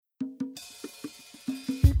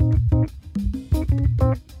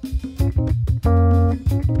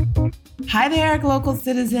Hi there, local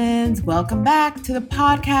citizens. Welcome back to the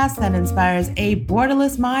podcast that inspires a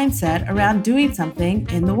borderless mindset around doing something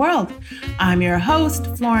in the world. I'm your host,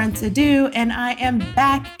 Florence Adu, and I am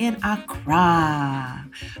back in Accra.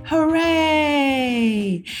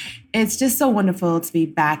 Hooray! It's just so wonderful to be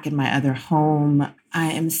back in my other home.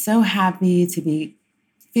 I am so happy to be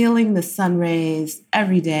feeling the sun rays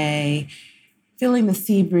every day, feeling the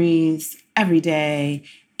sea breeze every day,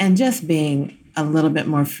 and just being a little bit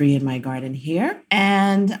more free in my garden here.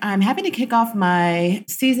 And I'm happy to kick off my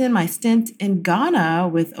season, my stint in Ghana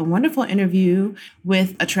with a wonderful interview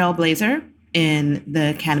with a trailblazer in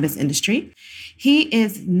the cannabis industry. He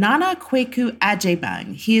is Nana Kwaku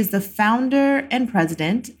Agyebang. He is the founder and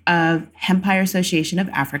president of Hempire Association of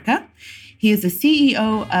Africa. He is the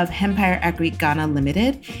CEO of Hempire Agri Ghana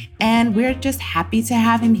Limited, and we're just happy to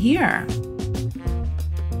have him here.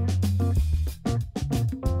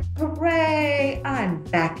 Hooray! I'm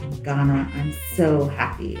back in Ghana. I'm so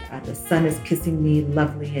happy. The sun is kissing me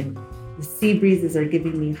lovely and the sea breezes are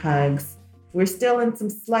giving me hugs. We're still in some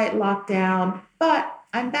slight lockdown, but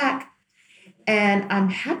I'm back. And I'm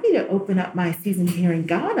happy to open up my season here in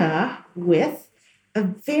Ghana with a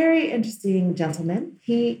very interesting gentleman.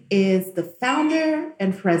 He is the founder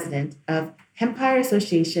and president of Hempire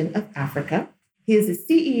Association of Africa. He is the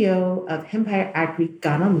CEO of Hempire Agri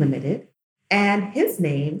Ghana Limited. And his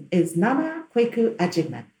name is Nana Kwaku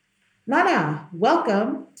Agyebang. Nana,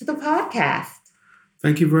 welcome to the podcast.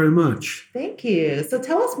 Thank you very much. Thank you. So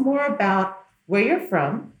tell us more about where you're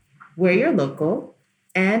from, where you're local,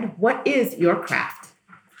 and what is your craft?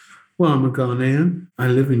 Well, I'm a Ghanaian. I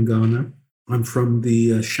live in Ghana. I'm from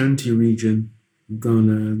the Ashanti region of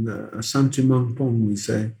Ghana, the Asante Mampong, we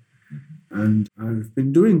say. And I've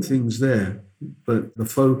been doing things there, but the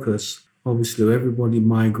focus, obviously, everybody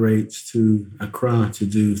migrates to Accra to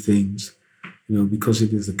do things, because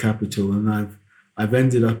it is the capital. And I've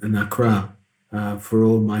ended up in Accra for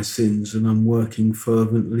all my sins, and I'm working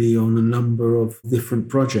fervently on a number of different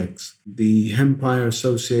projects. The Hempire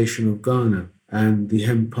Association of Ghana and the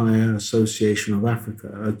Hempire Association of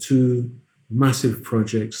Africa are two massive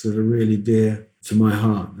projects that are really dear to my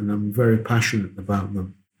heart, and I'm very passionate about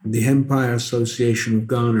them. The Hempire Association of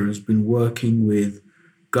Ghana has been working with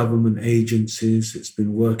government agencies. It's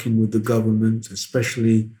been working with the government,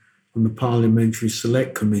 especially on the Parliamentary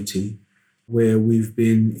Select Committee, where we've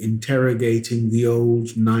been interrogating the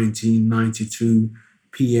old 1992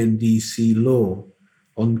 PNDC law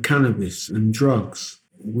on cannabis and drugs.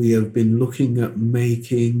 We have been looking at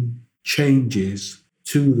making changes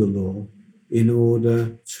to the law in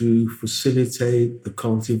order to facilitate the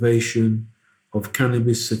cultivation of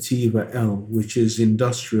cannabis sativa L, which is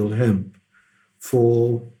industrial hemp,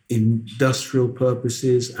 for industrial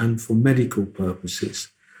purposes and for medical purposes.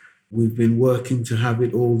 We've been working to have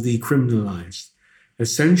it all decriminalized.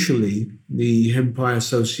 Essentially, the Hempire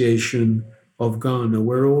Association of Ghana,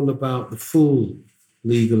 we're all about the full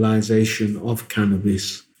legalization of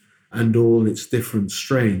cannabis and all its different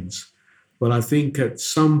strains. But I think at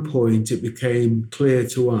some point it became clear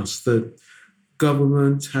to us that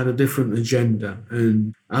government had a different agenda.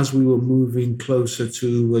 And as we were moving closer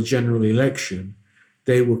to a general election,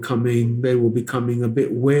 they were becoming a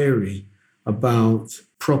bit wary about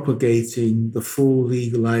propagating the full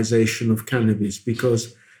legalization of cannabis,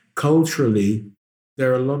 because culturally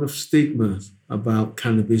there are a lot of stigmas about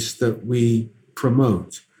cannabis that we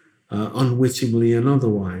promote, unwittingly and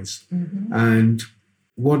otherwise. Mm-hmm. And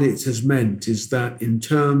what it has meant is that in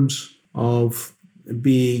terms of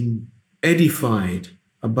being edified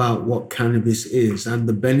about what cannabis is and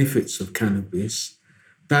the benefits of cannabis,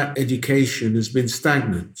 that education has been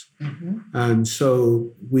stagnant. Mm-hmm. And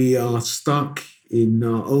so we are stuck in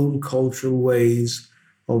our own cultural ways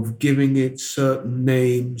of giving it certain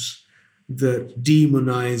names that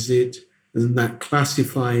demonize it and that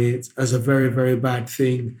classify it as a very, very bad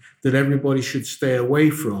thing that everybody should stay away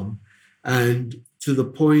from. And to the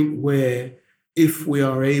point where if we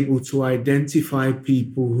are able to identify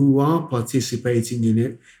people who are participating in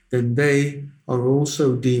it, then they are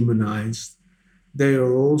also demonized. They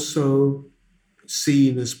are also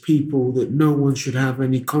seen as people that no one should have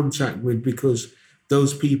any contact with because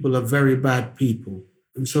those people are very bad people.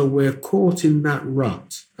 And so we're caught in that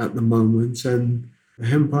rut at the moment, and the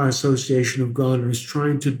Hempire Association of Ghana is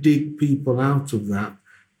trying to dig people out of that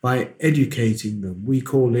by educating them. We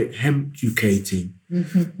call it hemp-educating.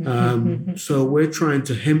 So we're trying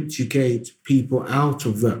to hemp-educate people out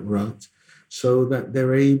of that rut so that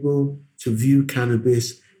they're able to view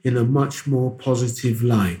cannabis in a much more positive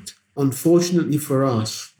light. Unfortunately for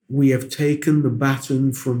us, we have taken the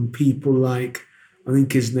baton from people like I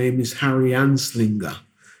think his name is Harry Anslinger.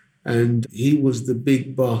 And he was the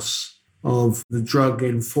big boss of the Drug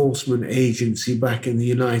Enforcement Agency back in the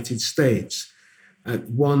United States. At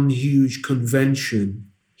one huge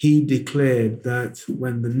convention, he declared that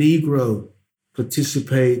when the Negro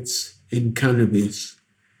participates in cannabis,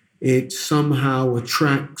 it somehow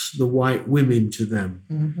attracts the white women to them,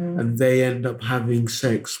 and they end up having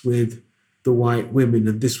sex with the white women,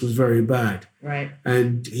 and this was very bad. Right.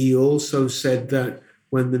 And he also said that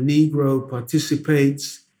when the Negro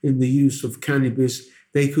participates in the use of cannabis,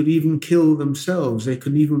 they could even kill themselves. They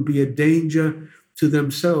could even be a danger to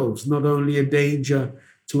themselves, not only a danger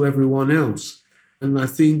to everyone else. And I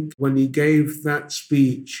think when he gave that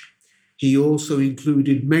speech, he also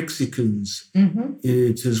included Mexicans in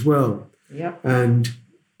it as well. Yep. And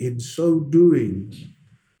in so doing,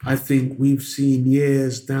 I think we've seen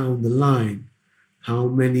years down the line how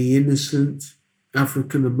many innocent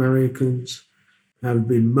African Americans have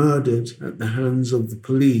been murdered at the hands of the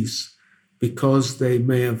police because they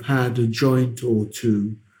may have had a joint or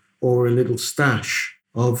two or a little stash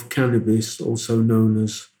of cannabis, also known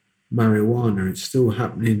as marijuana. It's still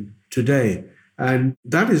happening today. And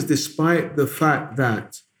that is despite the fact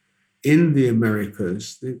that in the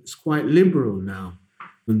Americas, it's quite liberal now.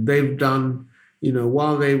 And they've done,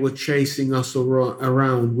 while they were chasing us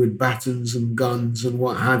around with batons and guns and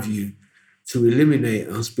what have you to eliminate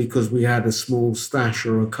us because we had a small stash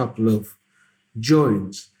or a couple of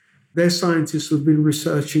joints, their scientists have been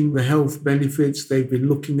researching the health benefits, they've been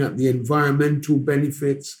looking at the environmental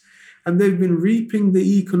benefits, and they've been reaping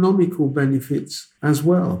the economical benefits as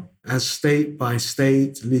well, as state by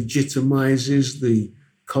state legitimizes the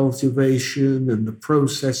cultivation and the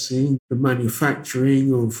processing, the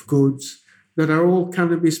manufacturing of goods that are all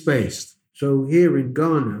cannabis-based. So here in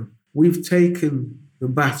Ghana, we've taken the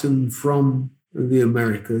baton from the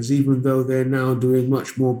Americas, even though they're now doing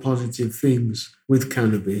much more positive things with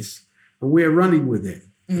cannabis, and we're running with it.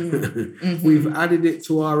 We've added it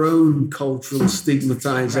to our own cultural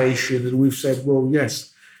stigmatization, and we've said, well,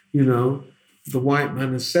 yes, the white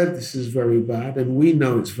man has said this is very bad, and we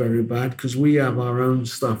know it's very bad because we have our own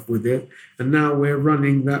stuff with it, and now we're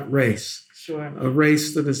running that race. Sure. A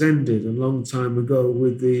race that has ended a long time ago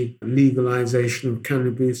with the legalization of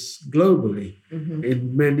cannabis globally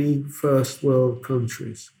in many first world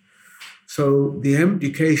countries. So the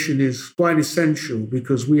education is quite essential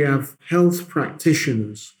because we have health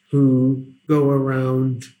practitioners who go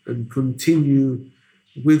around and continue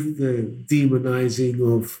with the demonizing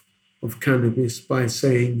of cannabis by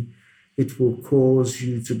saying it will cause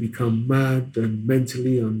you to become mad and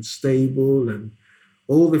mentally unstable and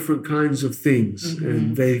all different kinds of things.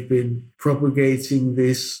 And they've been propagating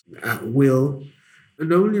this at will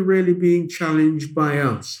and only really being challenged by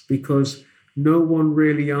us because no one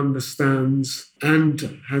really understands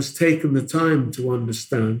and has taken the time to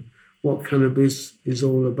understand what cannabis is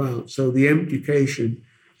all about. So the education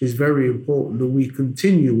is very important and we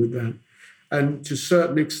continue with that. And to a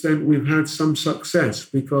certain extent, we've had some success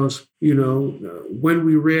because, when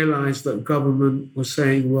we realized that government was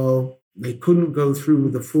saying, well, they couldn't go through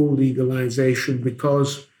with the full legalization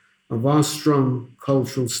because of our strong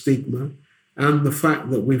cultural stigma and the fact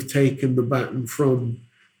that we've taken the baton from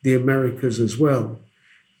the Americas as well.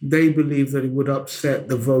 They believe that it would upset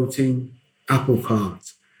the voting apple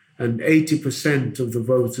cart. And 80% of the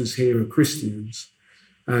voters here are Christians.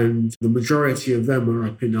 And the majority of them are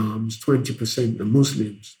up in arms, 20% are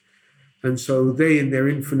Muslims. And so they, in their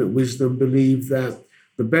infinite wisdom, believe that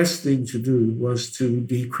the best thing to do was to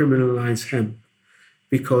decriminalize hemp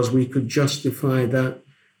because we could justify that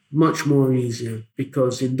much more easier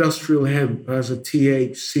because industrial hemp has a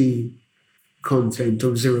THC content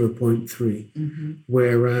of 0.3,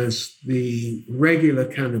 whereas the regular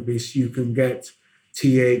cannabis, you can get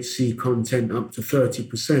THC content up to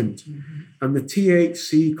 30%. And the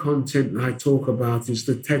THC content I talk about is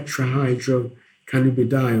the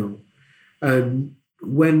tetrahydrocannabidiol. And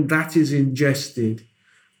when that is ingested,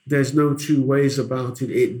 there's no two ways about it.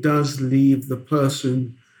 It does leave the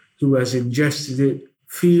person who has ingested it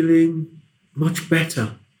feeling much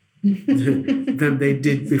better than they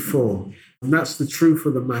did before. And that's the truth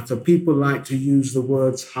of the matter. People like to use the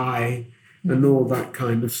words high and all that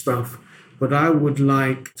kind of stuff. But I would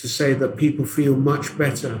like to say that people feel much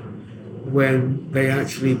better when they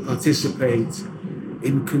actually participate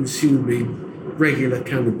in consuming regular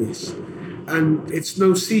cannabis. And it's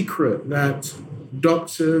no secret that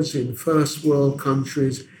doctors in first world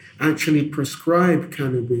countries actually prescribe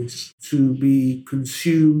cannabis to be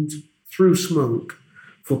consumed through smoke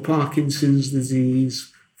for Parkinson's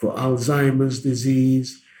disease, for Alzheimer's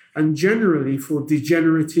disease, and generally for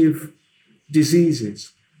degenerative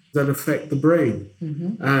diseases that affect the brain.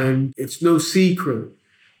 And it's no secret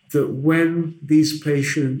that when these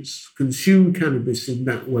patients consume cannabis in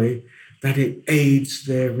that way, that it aids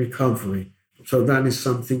their recovery. So that is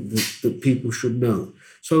something that people should know.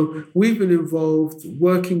 So we've been involved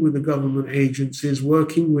working with the government agencies,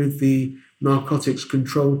 working with the Narcotics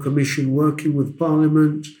Control Commission, working with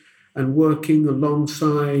Parliament, and working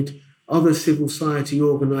alongside other civil society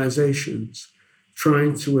organizations,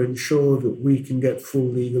 trying to ensure that we can get full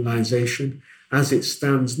legalization. As it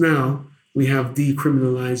stands now, we have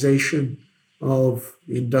decriminalization of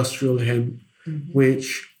industrial hemp,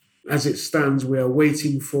 which, as it stands, we are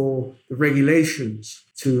waiting for the regulations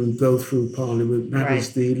to go through Parliament. That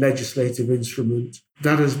is the legislative instrument.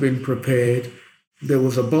 That has been prepared. There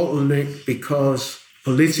was a bottleneck because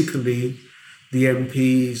politically, the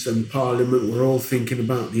MPs and Parliament were all thinking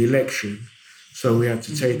about the election. So we had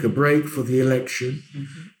to take a break for the election.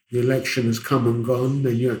 The election has come and gone.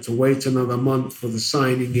 Then you had to wait another month for the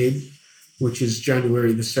signing in, which is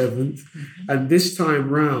January the 7th. And this time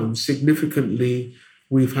round, significantly,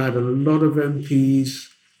 we've had a lot of MPs,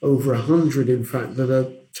 over 100 in fact, that are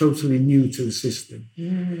totally new to the system.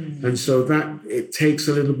 And so that it takes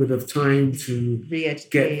a little bit of time to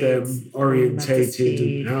get them orientated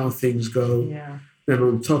and how things go. Then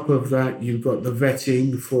on top of that, you've got the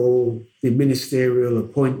vetting for the ministerial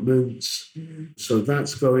appointments. So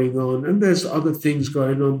that's going on. And there's other things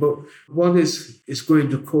going on. But what is going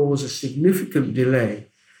to cause a significant delay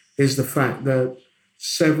is the fact that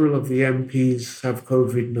several of the MPs have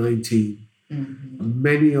COVID-19.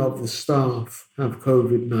 Many of the staff have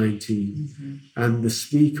COVID-19. And the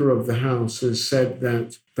Speaker of the House has said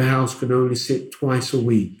that the House can only sit twice a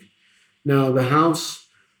week. Now, the House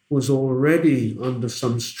was already under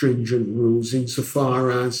some stringent rules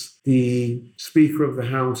insofar as the Speaker of the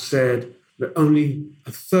House said that only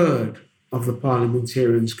a third of the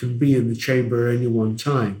parliamentarians can be in the chamber at any one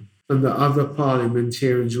time, and that other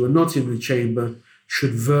parliamentarians who are not in the chamber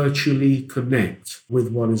should virtually connect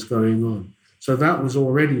with what is going on. So that was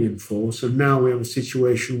already in force, and now we have a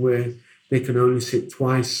situation where they can only sit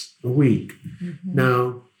twice a week.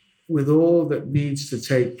 Now, with all that needs to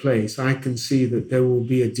take place, I can see that there will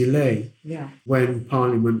be a delay when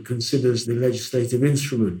Parliament considers the legislative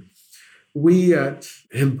instrument. We at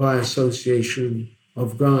Empire Association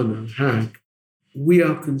of Ghana, HAG, we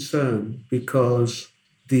are concerned because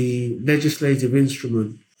the legislative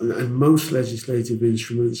instrument, and most legislative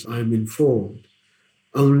instruments, I'm informed,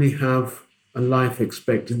 only have a life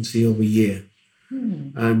expectancy of a year.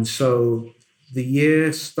 And so the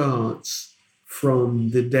year starts from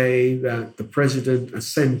the day that the president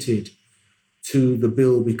assented to the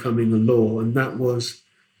bill becoming a law, and that was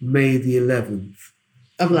May the 11th.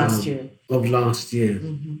 Of last year.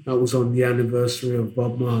 That was on the anniversary of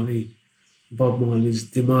Bob Marley's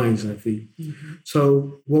demise, I think.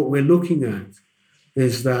 So what we're looking at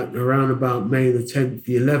is that around about May the 10th,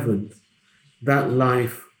 the 11th, that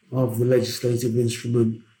life of the legislative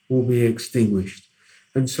instrument will be extinguished.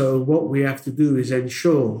 And so what we have to do is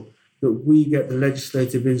ensure that we get the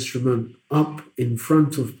legislative instrument up in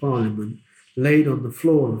front of Parliament, laid on the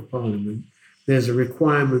floor of Parliament. There's a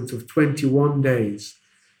requirement of 21 days.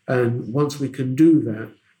 And once we can do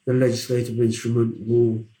that, the legislative instrument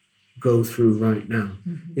will go through right now.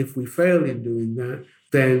 If we fail in doing that,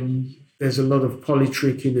 then there's a lot of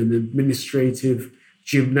politicking and administrative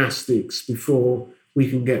gymnastics before we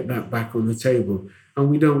can get that back on the table. And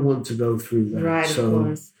we don't want to go through that. Right, so of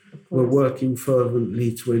course. we're working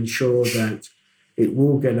fervently to ensure that it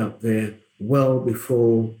will get up there well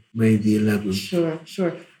before May the 11th.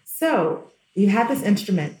 Sure. So you have this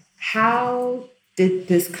instrument. How did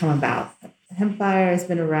this come about? Hempfire has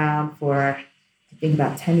been around for, I think,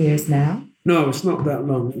 about 10 years now. No, it's not that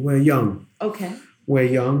long. We're young. Okay. We're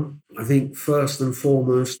young. I think first and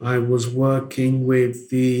foremost, I was working with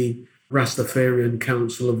the Rastafarian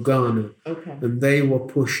Council of Ghana. Okay. And they were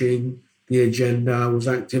pushing the agenda. I was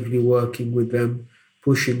actively working with them,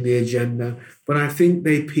 pushing the agenda. But I think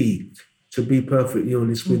they peaked, to be perfectly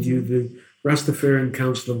honest with you. The Rastafarian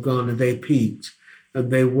Council of Ghana, they peaked. And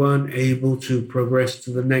they weren't able to progress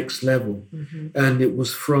to the next level. And it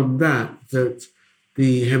was from that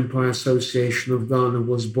the Empire Association of Ghana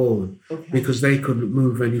was born, because they couldn't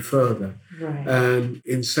move any further. Right. And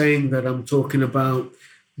in saying that, I'm talking about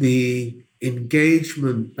the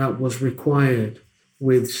engagement that was required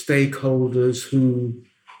with stakeholders who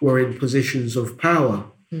were in positions of power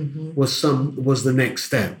was the next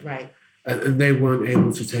step. Right. And they weren't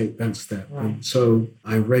able to take that step. Right. And so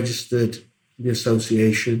I registered the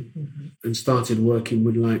association and started working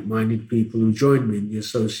with like-minded people who joined me in the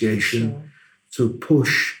association to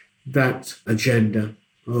push that agenda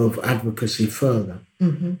of advocacy further.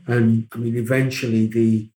 Mm-hmm. And I mean, eventually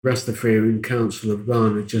the Rastafarian Council of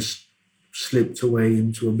Ghana just slipped away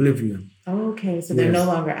into oblivion. Oh, okay. So they're no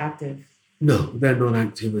longer active. No, they're not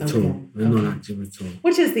active at all. They're not active at all.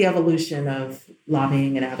 Which is the evolution of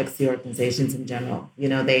lobbying and advocacy organizations in general. You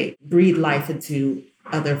know, they breathe life into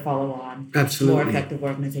other follow-on, more effective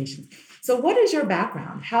organizations. So what is your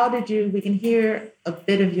background? How did we can hear a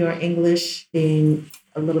bit of your English being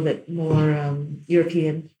a little bit more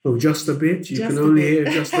European. Oh, just a bit? You can only hear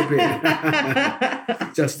just a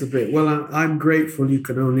bit. Just a bit. Well, I'm grateful you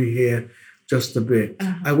can only hear just a bit.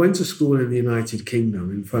 Uh-huh. I went to school in the United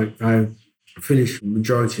Kingdom. In fact, I finished the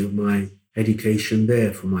majority of my education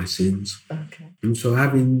there for my sins. Okay. And so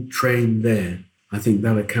having trained there, I think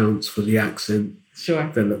that accounts for the accent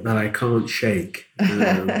that I can't shake.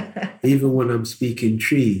 Even when I'm speaking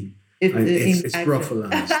Tree, it's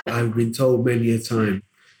brothalized. I've been told many a time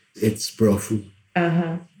it's brothel.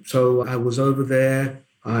 Uh-huh. So I was over there.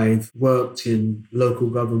 I've worked in local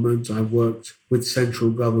government. I've worked with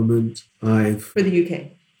central government. For the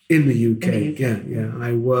UK? In the UK, yeah.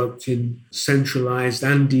 I worked in centralised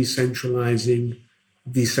and decentralising,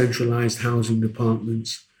 decentralised housing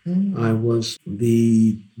departments. Mm. I was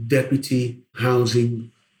the deputy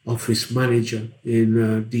housing office manager in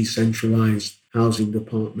a decentralised housing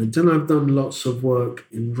department. And I've done lots of work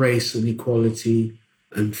in race and equality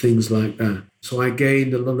and things like that. So I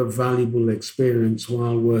gained a lot of valuable experience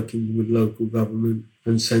while working with local government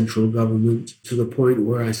and central government, to the point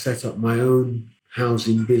where I set up my own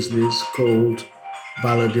housing business called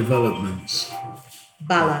Bala Developments.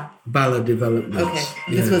 Bala Developments. Okay.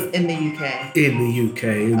 This was in the UK? In the UK.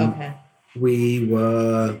 Okay. We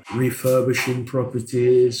were refurbishing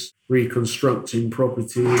properties, reconstructing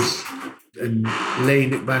properties, and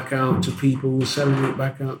laying it back out to people, selling it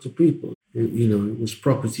back out to people. It was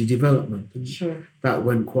property development. And that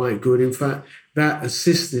went quite good. In fact, that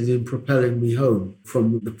assisted in propelling me home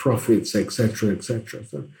from the profits, etc., etc.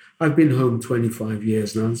 So I've been home 25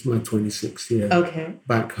 years now. It's my 26th year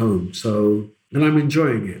back home. So, and I'm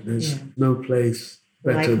enjoying it. There's no place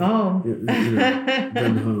better like home.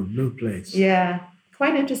 Than home. No place. Yeah,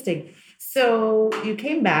 quite interesting. So you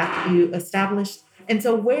came back, you established, and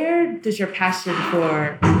so where does your passion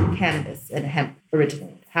for cannabis and hemp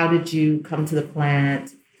originate? How did you come to the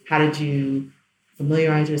plant? How did you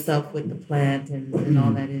familiarize yourself with the plant and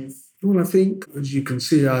all that is? Well, I think, as you can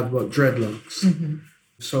see, I've got dreadlocks. Mm-hmm.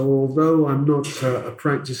 So although I'm not a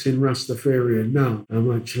practicing Rastafarian now,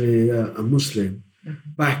 I'm actually a Muslim.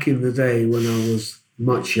 Mm-hmm. Back in the day when I was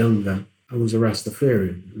much younger, I was a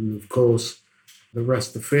Rastafarian. And of course, the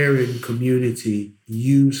Rastafarian community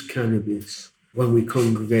use cannabis when we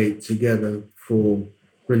congregate together for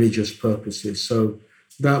religious purposes. So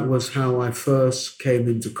that was how I first came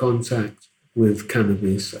into contact with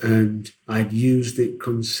cannabis, and I'd used it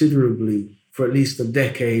considerably for at least a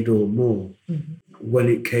decade or more when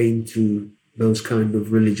it came to those kind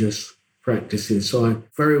of religious practices. So I'm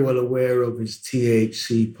very well aware of its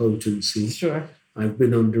THC potency. Sure. I've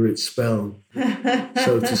been under its spell,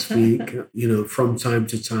 so to speak, from time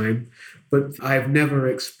to time. But I've never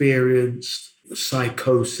experienced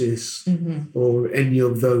psychosis or any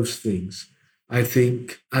of those things. I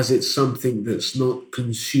think as it's something that's not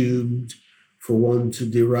consumed for one to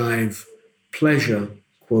derive pleasure,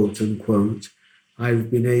 quote unquote, I've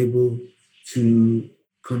been able to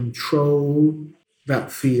control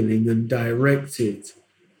that feeling and direct it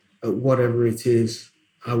at whatever it is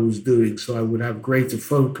I was doing, so I would have greater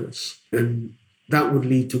focus, and that would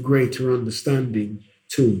lead to greater understanding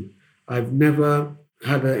too. I've never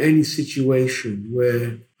had any situation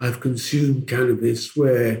where I've consumed cannabis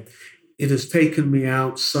where it has taken me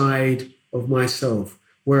outside of myself,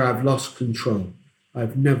 where I've lost control.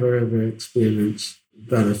 I've never, ever experienced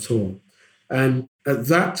that at all. And at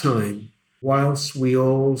that time, whilst we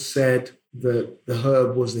all said that the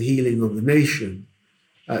herb was the healing of the nation,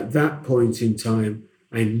 at that point in time,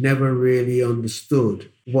 I never really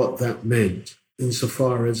understood what that meant,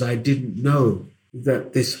 insofar as I didn't know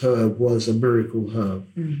that this herb was a miracle herb,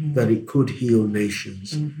 that it could heal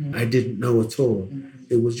nations. I didn't know at all.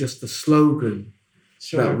 It was just a slogan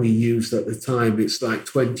that we used at the time. It's like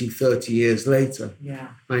 20, 30 years later. Yeah.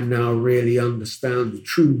 I now really understand the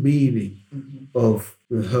true meaning of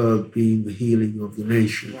the herb being the healing of the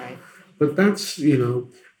nation. Right. But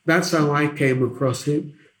that's how I came across it.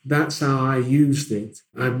 That's how I used it.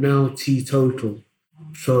 I'm now teetotal.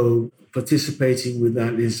 So participating with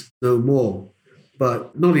that is no more.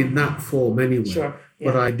 But not in that form anyway. Sure.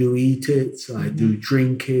 Yeah. But I do eat it, I do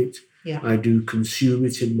drink it, yeah. I do consume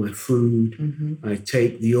it in my food, I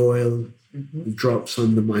take the oil, It drops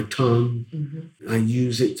under my tongue. I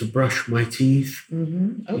use it to brush my teeth.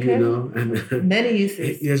 Okay. And many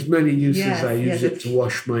uses. There's many uses. Yes, I use it to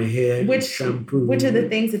wash my hair, shampoo. Which are the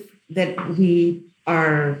things that we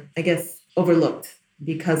are, I guess, overlooked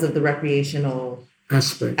because of the recreational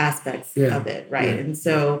aspects of it, right? Yeah. And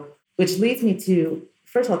so, which leads me to,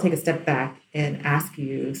 first of all, take a step back and ask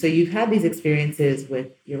you, so you've had these experiences with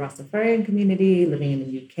your Rastafarian community, living in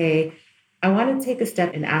the UK. I want to take a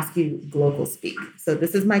step and ask you Global Speak. So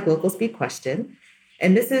this is my Global Speak question.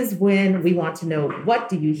 And this is when we want to know, what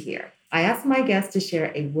do you hear? I ask my guests to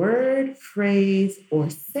share a word, phrase, or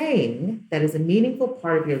saying that is a meaningful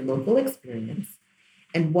part of your local experience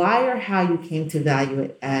and why or how you came to value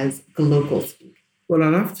it as Global Speak. Well,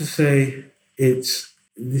 I'd have to say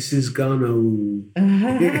this is Ghana.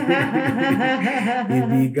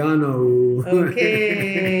 Ibi Ghana.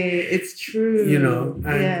 Okay, it's true.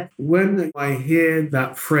 And when I hear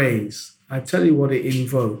that phrase, I tell you what it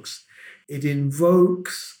invokes. It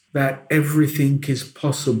invokes that everything is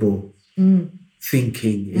possible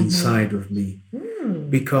thinking inside of me.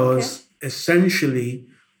 Because essentially,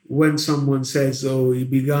 when someone says, oh,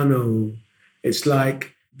 Ibi Ghana, it's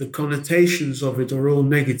like the connotations of it are all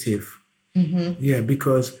negative. Yeah,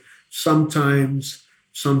 because sometimes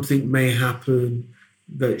something may happen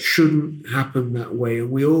that shouldn't happen that way.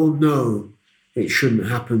 And we all know it shouldn't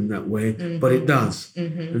happen that way, but it does.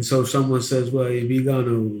 And so someone says, well, Ibi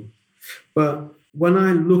Ghana. But when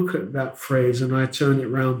I look at that phrase and I turn it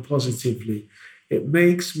around positively, it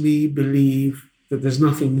makes me believe that there's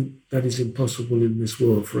nothing that is impossible in this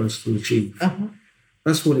world for us to achieve.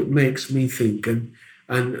 That's what it makes me think. And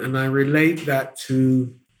I relate that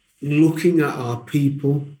to looking at our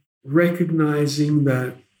people, recognizing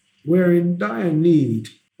that we're in dire need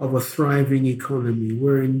of a thriving economy.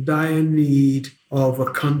 We're in dire need of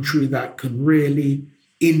a country that can really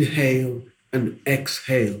inhale and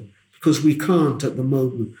exhale, because we can't at the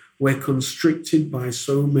moment. We're constricted by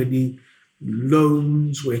so many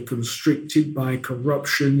loans. We're constricted by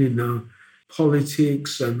corruption in our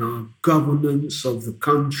politics and our governance of the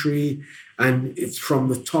country. And it's from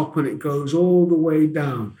the top and it goes all the way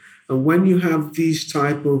down. And when you have these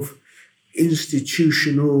type of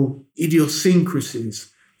institutional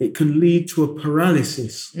idiosyncrasies, it can lead to a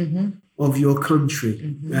paralysis of your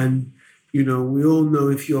country. And, we all know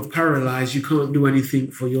if you're paralyzed, you can't do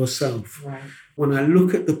anything for yourself. Right. When I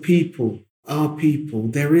look at the people, our people,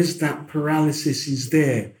 there is that paralysis is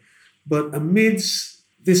there. But amidst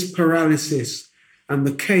this paralysis and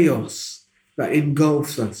the chaos that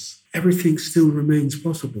engulfs us, everything still remains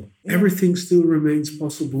possible. Yeah. Everything still remains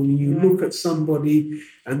possible. And you look at somebody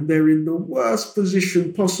and they're in the worst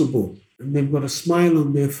position possible. And they've got a smile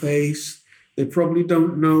on their face. They probably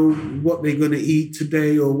don't know what they're going to eat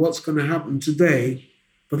today or what's going to happen today,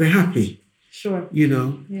 but they're happy. Sure.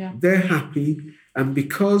 They're happy. And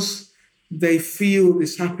because they feel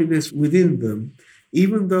this happiness within them,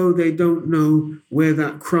 even though they don't know where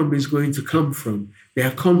that crumb is going to come from, they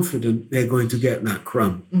are confident they're going to get that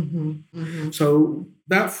crumb. So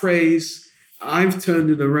that phrase, I've turned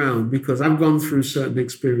it around because I've gone through certain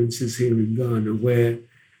experiences here in Ghana where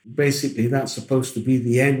basically that's supposed to be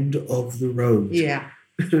the end of the road.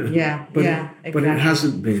 But it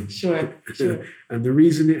hasn't been. Sure. And the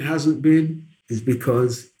reason it hasn't been is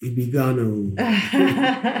because Ibi Ghana.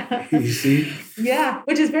 You see? Yeah,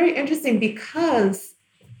 which is very interesting because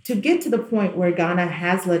to get to the point where Ghana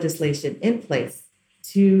has legislation in place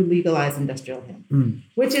to legalize industrial hemp,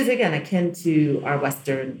 which is, again, akin to our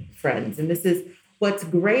Western friends. And this is what's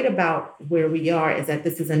great about where we are is that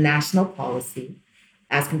this is a national policy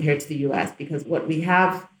as compared to the U.S., because what we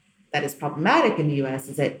have that is problematic in the U.S.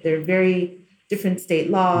 is that there are very different state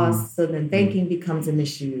laws. So then banking becomes an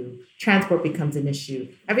issue, transport becomes an issue.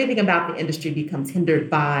 Everything about the industry becomes hindered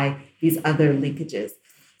by these other linkages.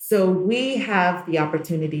 So we have the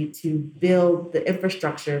opportunity to build the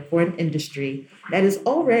infrastructure for an industry that is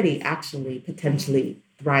already actually potentially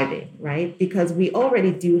thriving, right? Because we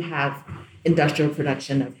already do have industrial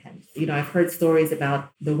production of hemp. I've heard stories about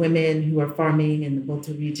the women who are farming in the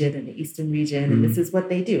Volta region and the Eastern region, and this is what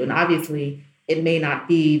they do. And obviously, it may not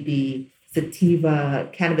be the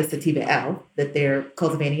cannabis sativa L that they're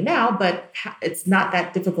cultivating now, but it's not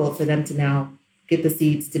that difficult for them to now get the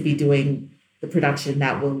seeds to be doing the production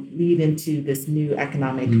that will lead into this new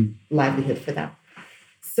economic livelihood for them.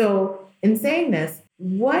 So in saying this,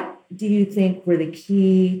 what do you think were the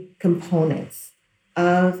key components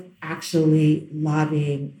of actually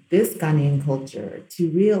lobbying this Ghanaian culture to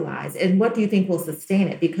realize, and what do you think will sustain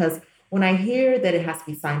it? Because when I hear that it has to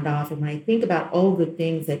be signed off, and when I think about all the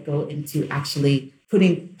things that go into actually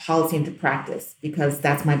putting policy into practice, because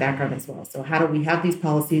that's my background as well. So how do we have these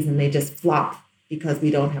policies and they just flop because we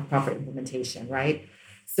don't have proper implementation, right?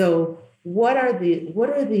 So what are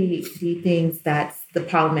the things that the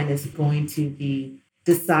parliament is going to be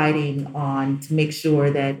deciding on to make sure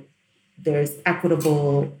that there's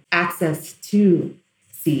equitable access to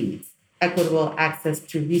seeds, equitable access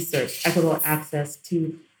to research, equitable access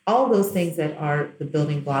to all those things that are the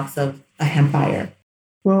building blocks of a hempire?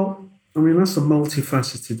 Well, I mean, that's a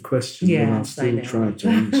multifaceted question, but I'll still try to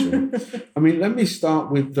answer it. I mean, let me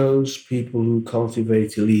start with those people who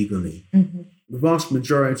cultivate illegally. Mm-hmm. The vast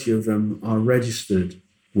majority of them are registered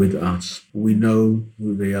with us. We know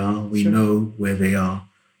who they are. We know where they are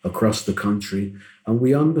across the country. And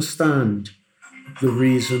we understand the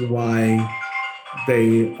reason why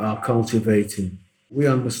they are cultivating. We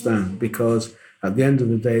understand because at the end of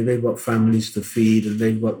the day, they've got families to feed and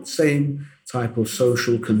they've got the same type of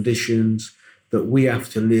social conditions that we have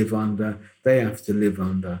to live under, they have to live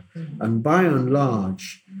under. Mm-hmm. And by and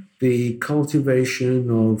large, the cultivation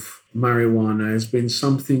of marijuana has been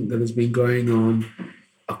something that has been going on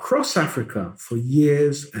across Africa for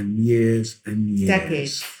years and years and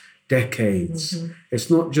years. Decades. Mm-hmm. It's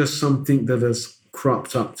not just something that has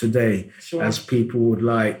cropped up today, as people would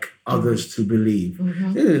like others to believe.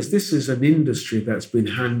 Mm-hmm. This is an industry that's been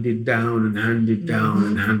handed down and handed down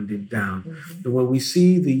and handed down. Mm-hmm. And when we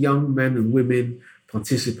see the young men and women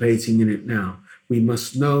participating in it now, we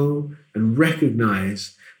must know and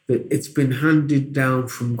recognize that it's been handed down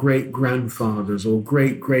from great-grandfathers or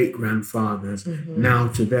great-great-grandfathers now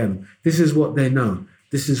to them. This is what they know.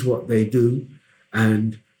 This is what they do.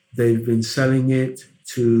 And they've been selling it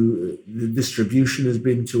to, the distribution has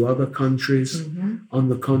been to other countries on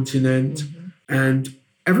the continent. And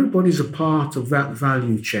everybody's a part of that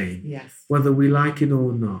value chain, whether we like it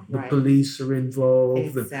or not. The police are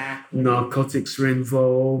involved, the narcotics are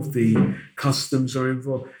involved, the customs are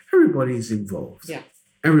involved. Everybody's involved.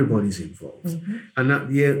 Everybody's involved. And at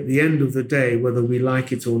the end of the day, whether we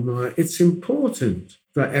like it or not, it's important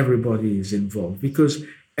that everybody is involved because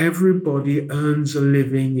everybody earns a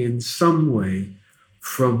living in some way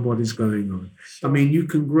from what is going on. I mean, you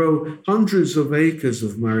can grow hundreds of acres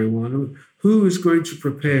of marijuana. Who is going to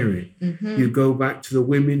prepare it? You go back to the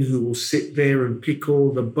women who will sit there and pick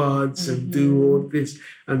all the buds and do all this.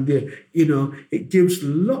 And, it gives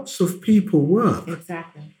lots of people work.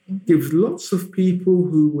 Gives lots of people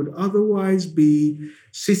who would otherwise be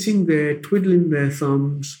sitting there twiddling their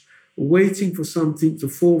thumbs, waiting for something to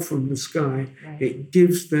fall from the sky. It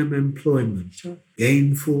gives them employment,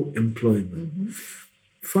 gainful employment.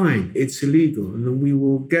 Fine, it's illegal, and then we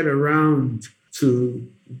will get around to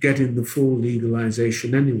getting the full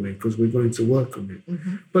legalization anyway, because we're going to work on it.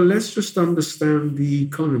 But let's just understand the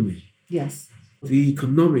economy. The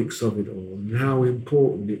economics of it all and how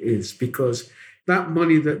important it is, because that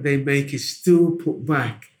money that they make is still put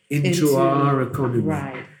back into our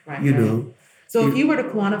economy. So if you were to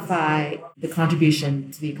quantify the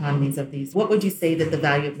contribution to the economies of these, what would you say that the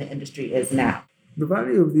value of the industry is now? The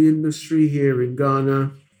value of the industry here in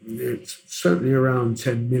Ghana, it's certainly around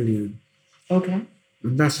 10 million. Okay.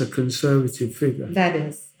 And that's a conservative figure. That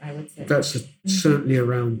is, I would say. That's certainly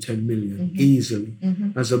around 10 million, easily.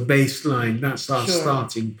 As a baseline, that's our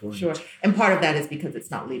starting point. And part of that is because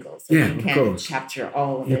it's not legal. So you can't capture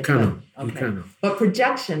all of it. You cannot. But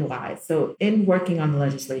projection-wise, so in working on the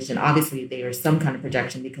legislation, obviously there is some kind of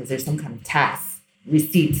projection because there's some kind of tax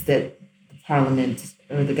receipts that the parliament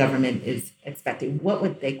or the government is expecting. What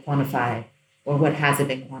would they quantify, or what has it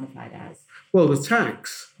been quantified as? Well, the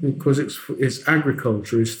tax, because it's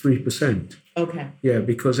agriculture, is 3%. Okay. Yeah,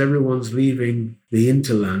 because everyone's leaving the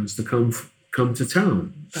hinterlands to come to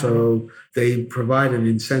town. So they provide an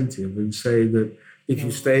incentive and say that if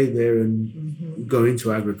you stay there and go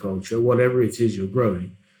into agriculture, whatever it is you're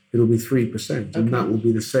growing, it'll be 3%. And that will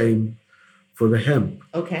be the same for the hemp.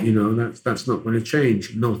 Okay. That's not going to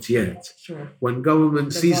change. Not yet. When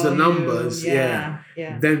government sees the numbers,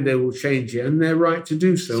 then they will change it. And they're right to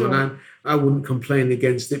do so. And I wouldn't complain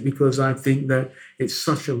against it because I think that it's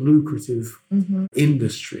such a lucrative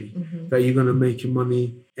industry that you're going to make your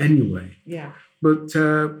money anyway. But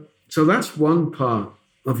so that's one part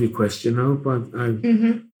of your question. I hope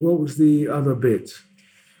what was the other bit?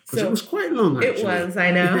 Because it was quite long, actually. It was,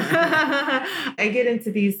 I know. I get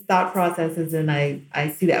into these thought processes and I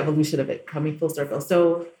see the evolution of it coming full circle.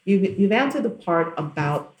 So you've answered the part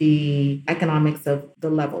about the economics of the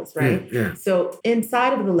levels, right? Yeah. So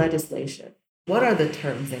inside of the legislation, what are the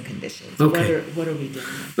terms and conditions? Okay. What are we doing?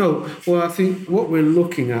 No, well, I think what we're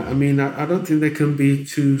looking at, I mean, I don't think there can be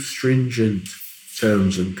too stringent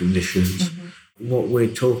terms and conditions. what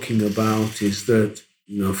we're talking about is that,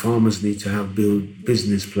 farmers need to have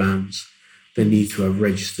business plans. They need to have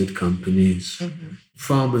registered companies. Mm-hmm.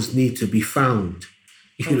 Farmers need to be found.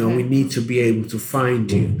 Okay. We need to be able to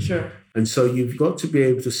find you. Sure. And so you've got to be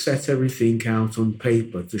able to set everything out on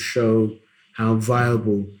paper to show how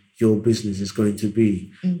viable your business is going to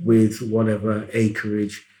be with whatever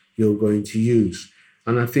acreage you're going to use.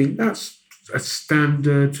 And I think that's a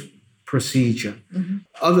standard procedure. Mm-hmm.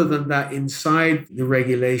 Other than that, inside the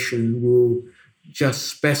regulation will just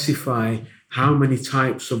specify how many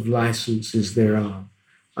types of licenses there are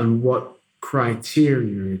and what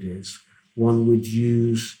criteria it is one would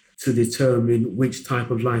use to determine which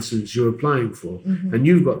type of license you're applying for. Mm-hmm. And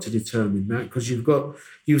you've got to determine that because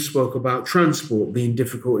you spoke about transport being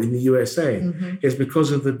difficult in the USA. Mm-hmm. It's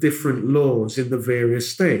because of the different laws in the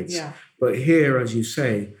various states. Yeah. But here, as you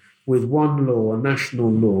say, with one law, a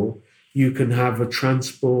national law, you can have a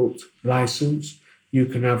transport license, you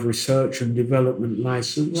can have research and development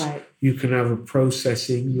license, Right. you can have a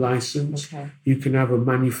processing license, Okay. you can have a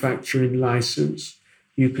manufacturing license,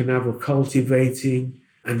 you can have a cultivating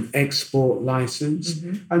and export license,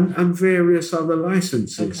 and various other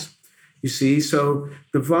licenses. Okay. You see, so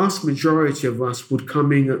the vast majority of us would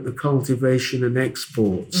come in at the cultivation and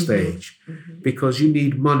export stage because you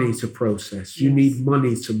need money to process, you need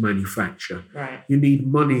money to manufacture, Right. you need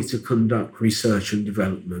money to conduct research and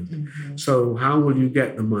development. So how will you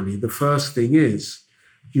get the money? The first thing is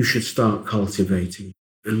you should start cultivating.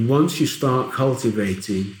 And once you start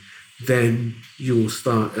cultivating, then you will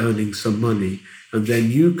start earning some money. And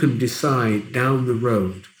then you can decide down the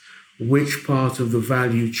road which part of the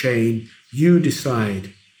value chain you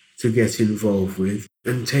decide to get involved with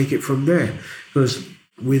and take it from there. Because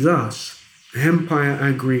with us, Empire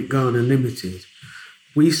Agri Ghana Limited,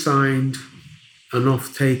 we signed an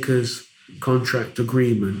off-takers contract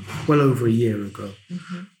agreement well over a year ago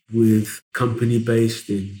with a company based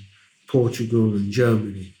in Portugal and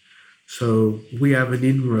Germany. So we have an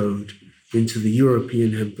inroad into the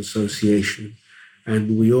European Hemp Association,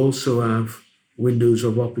 and we also have windows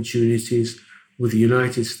of opportunities with the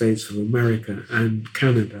United States of America and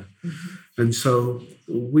Canada. And so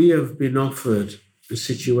we have been offered a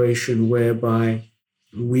situation whereby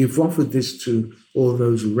we've offered this to all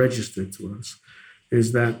those who registered to us,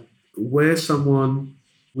 is that where someone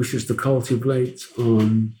wishes to cultivate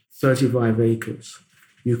on 35 acres,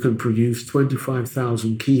 you can produce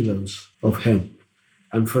 25,000 kilos of hemp.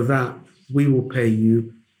 And for that, we will pay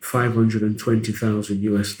you $520,000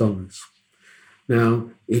 US. Now,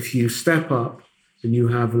 if you step up and you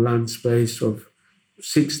have a land space of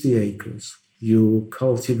 60 acres, you'll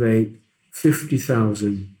cultivate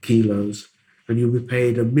 50,000 kilos and you'll be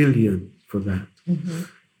paid $1 million for that.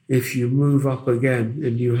 If you move up again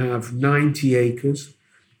and you have 90 acres,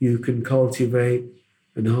 you can cultivate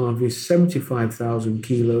and harvest 75,000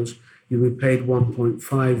 kilos, you'll be paid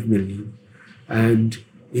 $1.5 million. And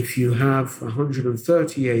if you have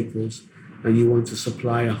 130 acres and you want to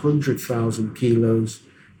supply 100,000 kilos,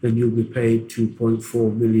 then you'll be paid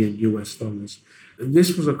 $2.4 million US. And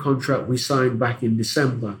this was a contract we signed back in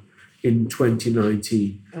December in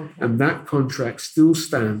 2019. And that contract still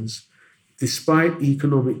stands despite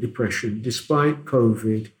economic depression, despite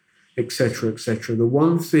COVID, etc., etc. The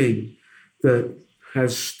one thing that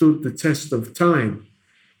has stood the test of time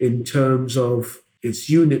in terms of its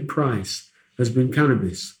unit price has been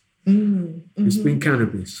cannabis. It's been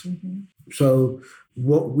cannabis. So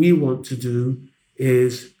what we want to do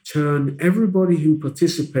is turn everybody who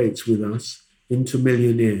participates with us into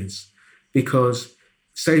millionaires. Because,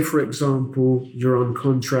 say, for example, you're on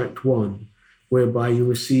contract one, whereby you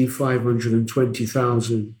receive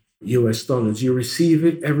 520,000 US dollars. You receive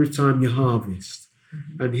it every time you harvest.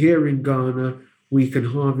 And here in Ghana, we can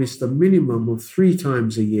harvest a minimum of 3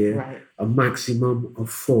 times a year, a maximum of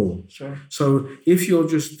 4. So if you're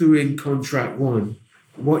just doing contract one,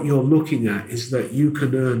 what you're looking at is that you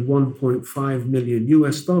can earn 1.5 million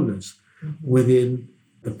US dollars within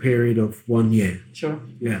the period of 1 year.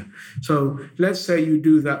 Yeah. So let's say you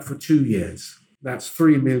do that for 2 years. That's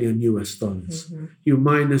 3 million US dollars. You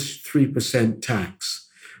minus 3% tax,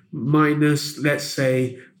 minus, let's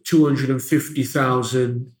say,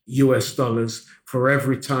 250,000 US dollars for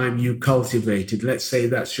every time you cultivated. Let's say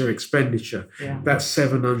that's your expenditure. That's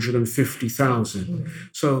 750,000.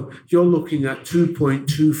 So you're looking at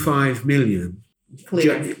 2.25 million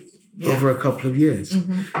over a couple of years.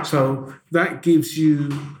 So that gives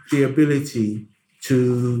you the ability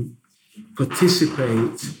to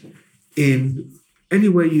participate in any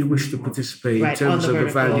way you wish to participate in terms of the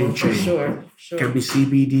value chain. Can be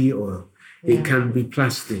CBD oil, It can be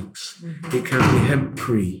plastics. It can be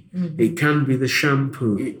hempcrete. It can be the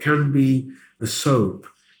shampoo. It can be the soap.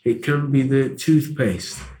 It can be the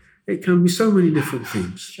toothpaste. It can be so many different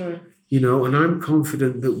things. Sure. And I'm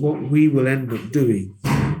confident that what we will end up doing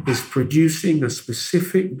is producing a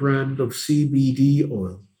specific brand of CBD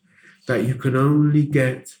oil that you can only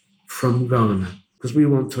get from Ghana, because we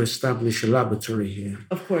want to establish a laboratory here.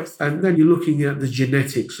 Of course. And then you're looking at the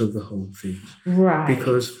genetics of the whole thing. Right.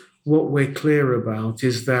 Because what we're clear about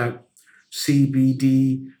is that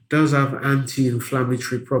CBD does have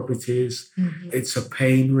anti-inflammatory properties. It's a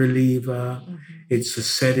pain reliever. It's a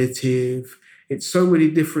sedative. It's so many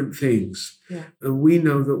different things. Yeah. And we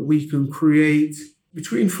know that we can create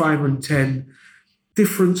between 5 and 10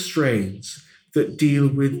 different strains that deal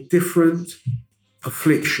with different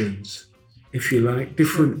afflictions, if you like,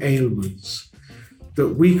 different ailments that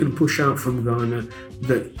we can push out from Ghana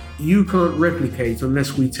that you can't replicate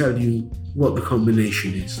unless we tell you what the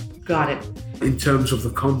combination is. Got it. In terms of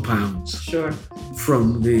the compounds. Sure.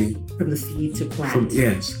 From the seed to plant.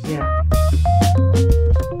 Yes. Yeah.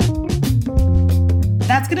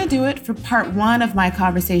 That's going to do it for part 1 of my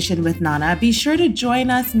conversation with Nana. Be sure to join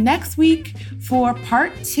us next week for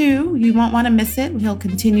part 2. You won't want to miss it. He'll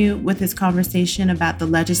continue with his conversation about the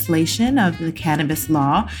legislation of the cannabis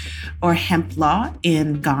law or hemp law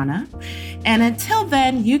in Ghana. And until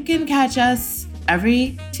then, you can catch us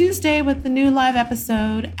every Tuesday with the new live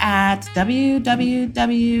episode at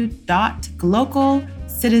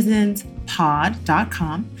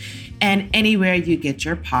www.localcitizenspod.com and anywhere you get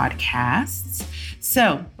your podcasts.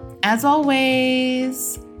 So, as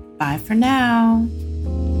always, bye for now.